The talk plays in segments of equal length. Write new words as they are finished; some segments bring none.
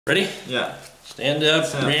Ready? Yeah. Stand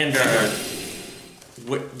up, Vanguard.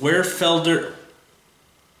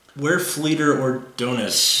 Fleeter or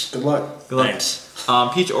Donus? Good luck. Good luck. Thanks.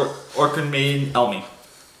 Peach or Orchid Main Elmi.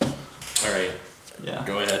 Alright. Yeah.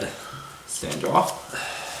 Go ahead. Stand draw.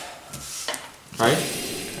 Right?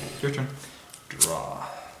 Your turn. Draw.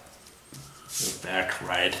 Move back,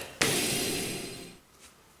 ride.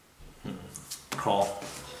 Call.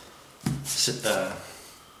 Sit,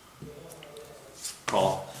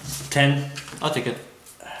 call. 10. I'll take it.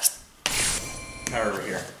 Power over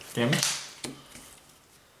here. Damage.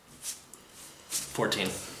 14.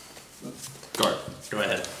 Guard. Go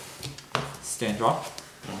ahead. Stand draw.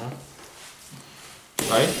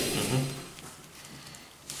 Right?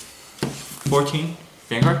 14.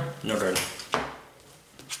 Vanguard. No guard.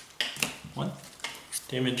 1.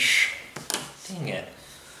 Damage. Dang it.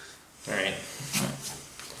 Alright.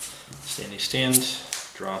 Standing stand.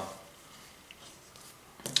 Draw.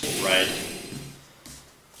 Ride.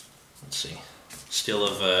 Let's see. Steal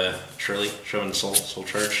of Shirley. Showing soul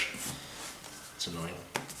charge. It's annoying.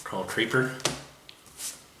 Call Creeper.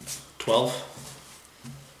 12.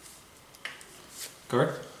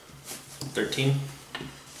 Guard. 13.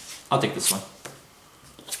 I'll take this one.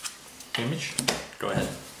 Damage. Go ahead.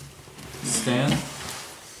 Stand.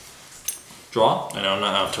 Draw. I know I'm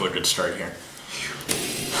not off to a good start here.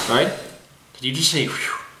 Right? Did you just say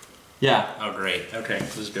whew? Yeah. Oh great. Okay,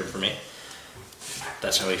 this is good for me.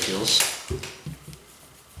 That's how he feels.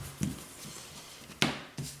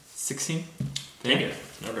 16. Take it.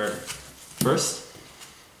 No guard. First.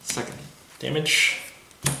 Second. Damage.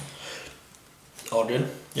 All good?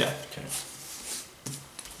 Yeah. Okay.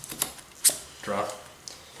 Draw.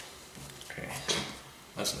 Okay.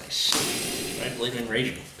 That's nice. Right, Blazing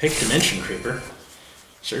Raging. Pick Dimension Creeper.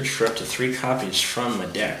 Search for up to 3 copies from a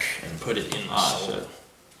deck and put it in the soul. Shit.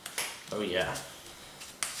 Oh yeah.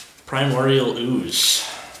 Primordial Ooze.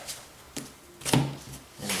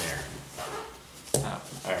 In there. Oh.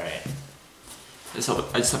 Alright. I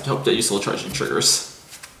just have to hope that you soul charging triggers.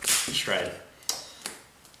 Stride.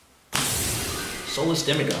 Soulless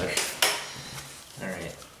Demigod.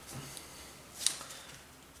 Alright.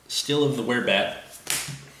 Steel of the Werebat.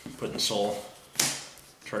 Put in soul.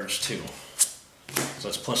 Charge 2. So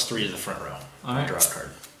that's +3 to the front row. Alright. Draw a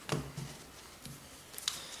card.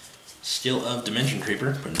 Steel of Dimension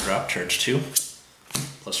Creeper. Put in drop. Charge 2.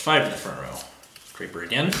 +5 to the front row. Creeper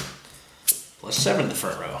again. +7 to the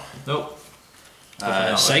front row. Nope.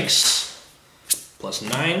 Sykes.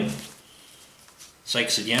 +9.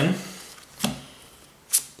 Sykes again.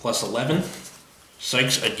 +11.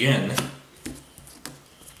 Sykes again.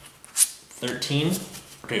 13.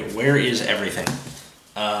 Okay, where is everything?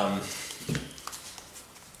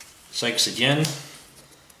 Sykes again.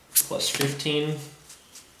 +15.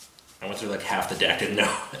 I went through like half the deck and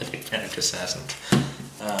no Panic Assassin.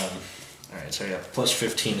 Alright, so yeah,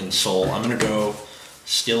 +15 in soul. I'm gonna go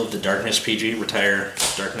Steel of the Darkness PG, retire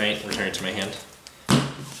Dark Knight, return it to my hand.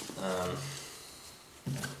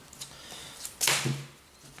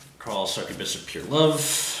 Call Succubus of Pure Love.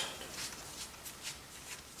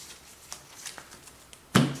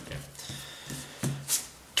 Okay.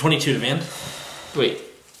 22 to Van. Wait.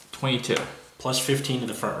 22. +15 to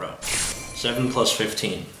the front row. 7 +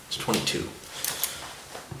 15 is 22.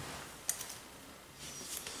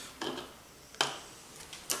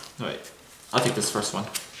 Wait. I'll take this first one.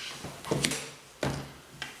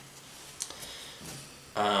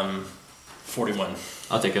 41.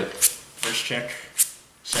 I'll take it. First check.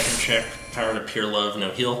 Second check. Power to Pure Love,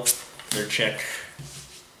 no heal. Third check.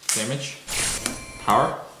 Damage.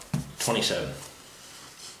 Power. 27.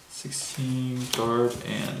 16. Guard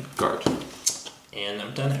and guard. And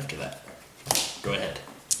I'm done after that. Go ahead.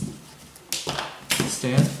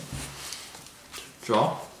 Stand.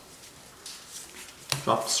 Draw.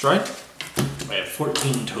 Drop the strike. I have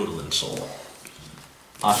 14 total in soul.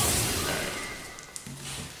 Awesome.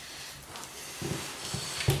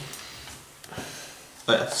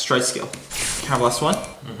 Oh yeah, strike skill. Counterblast 1.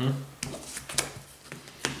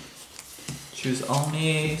 Choose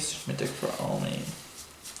Almi. Search my deck for Almi.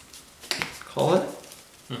 Call it.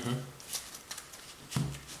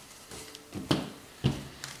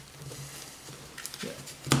 Yeah.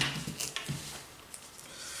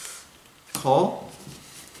 Call.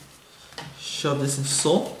 Shove this into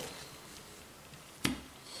soul.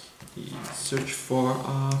 Search for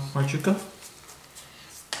Marjuka.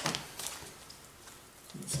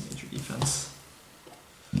 It's major defense.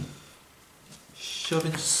 Shove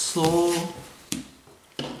into soul.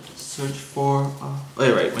 Search for oh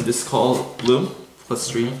yeah, right, when this call bloom,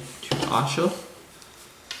 +3 to Ahsha.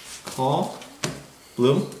 Call.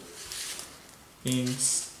 Bloom.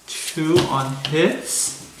 Means 2 on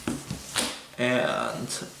hits. And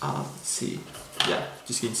let's see. Yeah,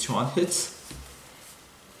 just gains 2 on hits.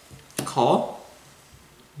 Call.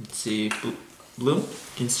 Let's see. Bloom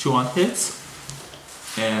gains 2 on hits.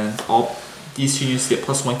 And all these 2 units get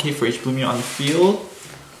plus 1k for each Bloom unit on the field.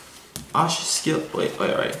 Ahsha skill. Wait,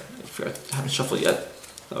 alright. I forgot. I haven't shuffled yet.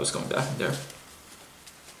 I was going back in there.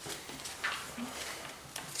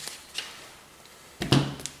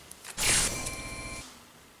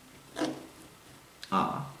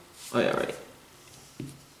 Oh yeah, right.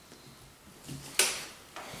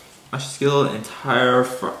 Ahsha skill, entire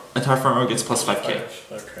farm row gets plus 5k.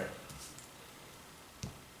 Okay.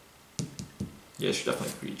 Yeah, I should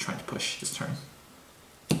definitely be trying to push this turn.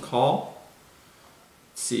 Call.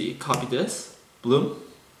 Let's see, copy this. Bloom.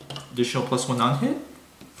 Additional plus 1 non-hit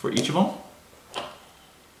for each of them.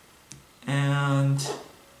 And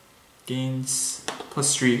gains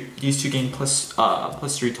plus 3. These 2 gain plus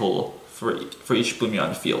 3 total for each Bloom unit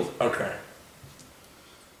on the field. Okay.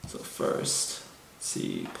 So first, let's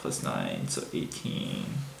see, plus 9, so 18.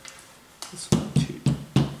 This 1, 2.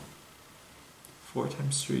 4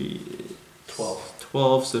 times 3. 12.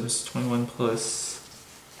 12, so this is 21 plus,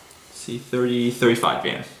 see, 30, 35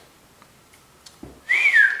 van.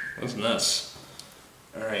 That's nuts.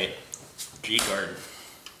 Alright. G-Guard.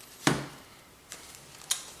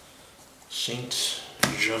 Saint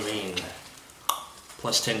Germain.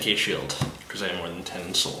 Plus 10k shield, because I have more than 10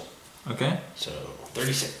 in soul. Okay. So,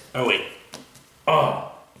 36. Oh, wait.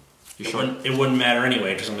 Oh! You sure? It wouldn't matter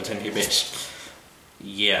anyway, because I'm a 10k base.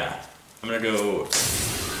 Yeah. I'm gonna go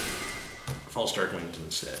False Dark Wings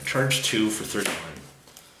instead. Charge 2 for 31.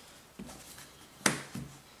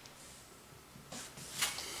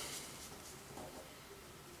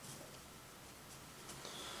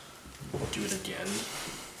 Do it again.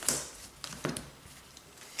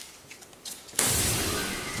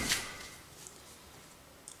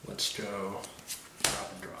 Let's go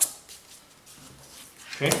drop and drop.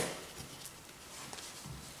 Okay.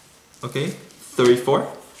 Okay, 34,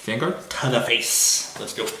 Vanguard. To the face.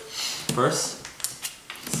 Let's go. First,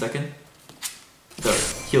 second,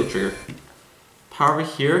 third. Heal trigger. Power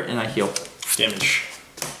here, and I heal. Damage.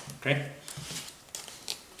 Okay.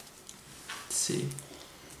 Let's see.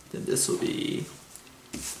 Then this will be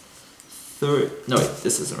third. No, wait,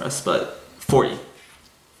 this isn't rest, but 40.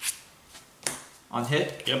 On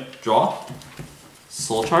hit. Yep. Draw.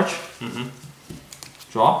 Soul charge. Mm-hmm.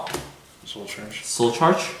 Draw. Soul charge. Soul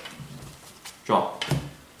charge. Draw.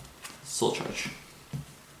 Soul charge.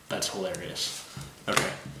 That's hilarious.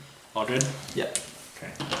 Okay. All good? Yeah.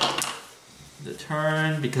 Okay. The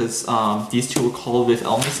turn, because these 2 will call with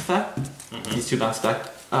Elements effect. Mm-hmm. These 2 bounce back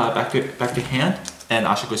to hand, and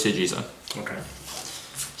Ahsha goes to G zone. Okay.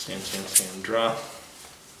 Stand, draw.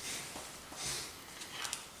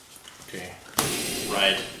 Okay.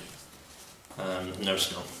 Ride. No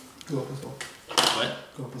skill. Go up a soul. What?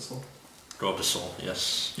 Go up a soul. Go up a soul,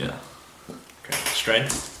 yes. Yeah. Okay.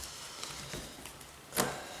 Stride.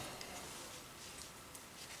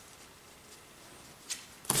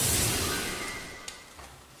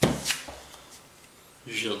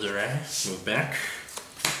 Gilles de Rais, move back.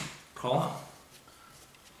 Call.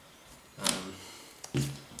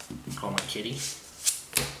 Call my kitty.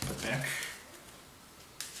 Put back.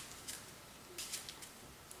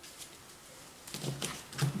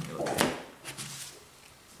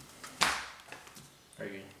 Are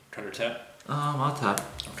you cut or tap? I'll tap.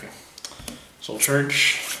 Okay. Soul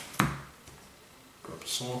charge. Go up to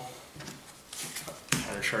soul.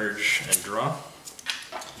 Counter charge and draw.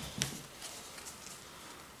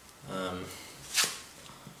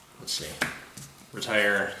 Let's see.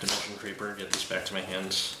 Retire Dimension Creeper, get this back to my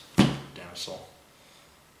hands. Down a soul.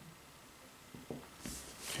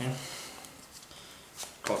 Okay.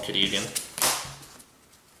 Call Kitty again.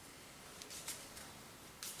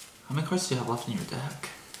 How many cards do you have left in your deck?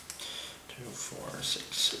 2, 4,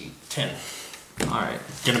 6, 8, 10. Alright.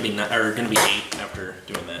 Gonna be 8 after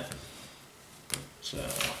doing that. So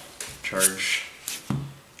charge. Go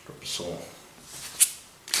up to soul.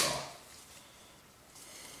 Draw.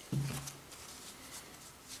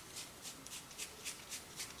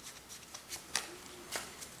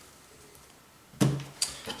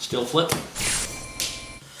 Still flip.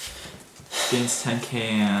 Gains 10k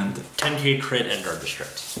and 10k crit and garbage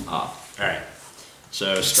strikes. Alright.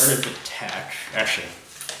 So start of attack. Actually.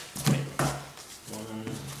 Wait. 1.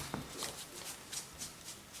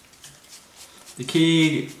 the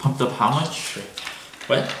key pumped up how much? 3.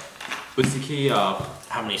 What? Was the key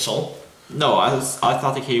How many soul? no, I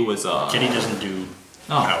thought the key was Kitty doesn't do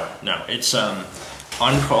Oh. power. No, it's on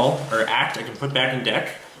call or act. I can put back in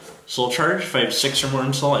deck, Soul charge. If I have 6 or more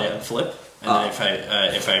in soul, I unflip. And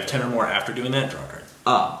then if I have 10 or more after doing that, draw a card.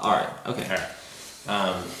 Alright, okay.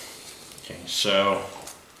 Alright. Okay, so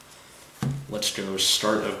let's go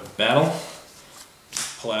start of battle.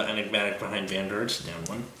 Pull out Enigmatic behind Vanguards, down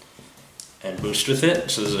 1. And boost with it.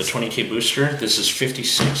 So this is a 20k booster. This is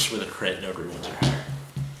 56 with a crit, no rewards are higher.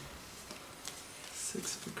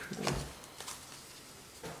 6 for crit.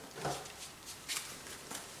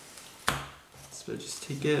 So just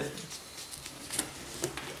take it.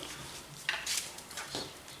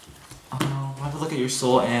 Have a look at your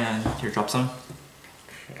soul and your drop zone.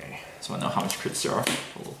 Okay. So I know how much crits there are.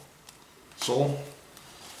 Total. Soul.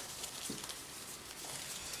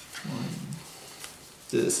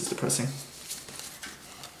 This is depressing.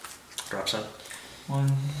 Drop zone. 1.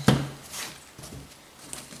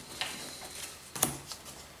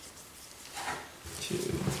 2.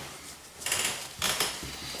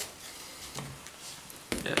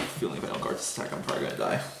 Yeah, feeling if I don't guard this attack, I'm probably gonna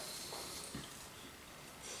die.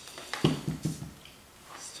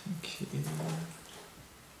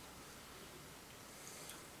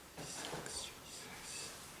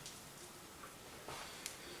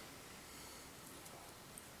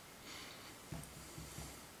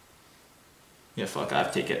 Yeah, fuck, I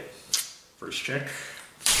have to take it. First check.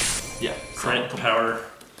 Yeah. Crit, power.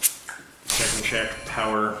 Second check,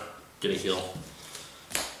 power, get a heal.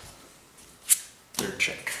 Third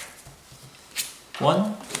check.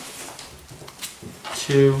 1,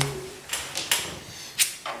 2,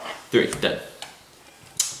 3, dead.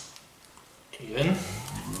 Even.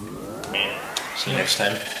 Man. See you next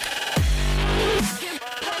time.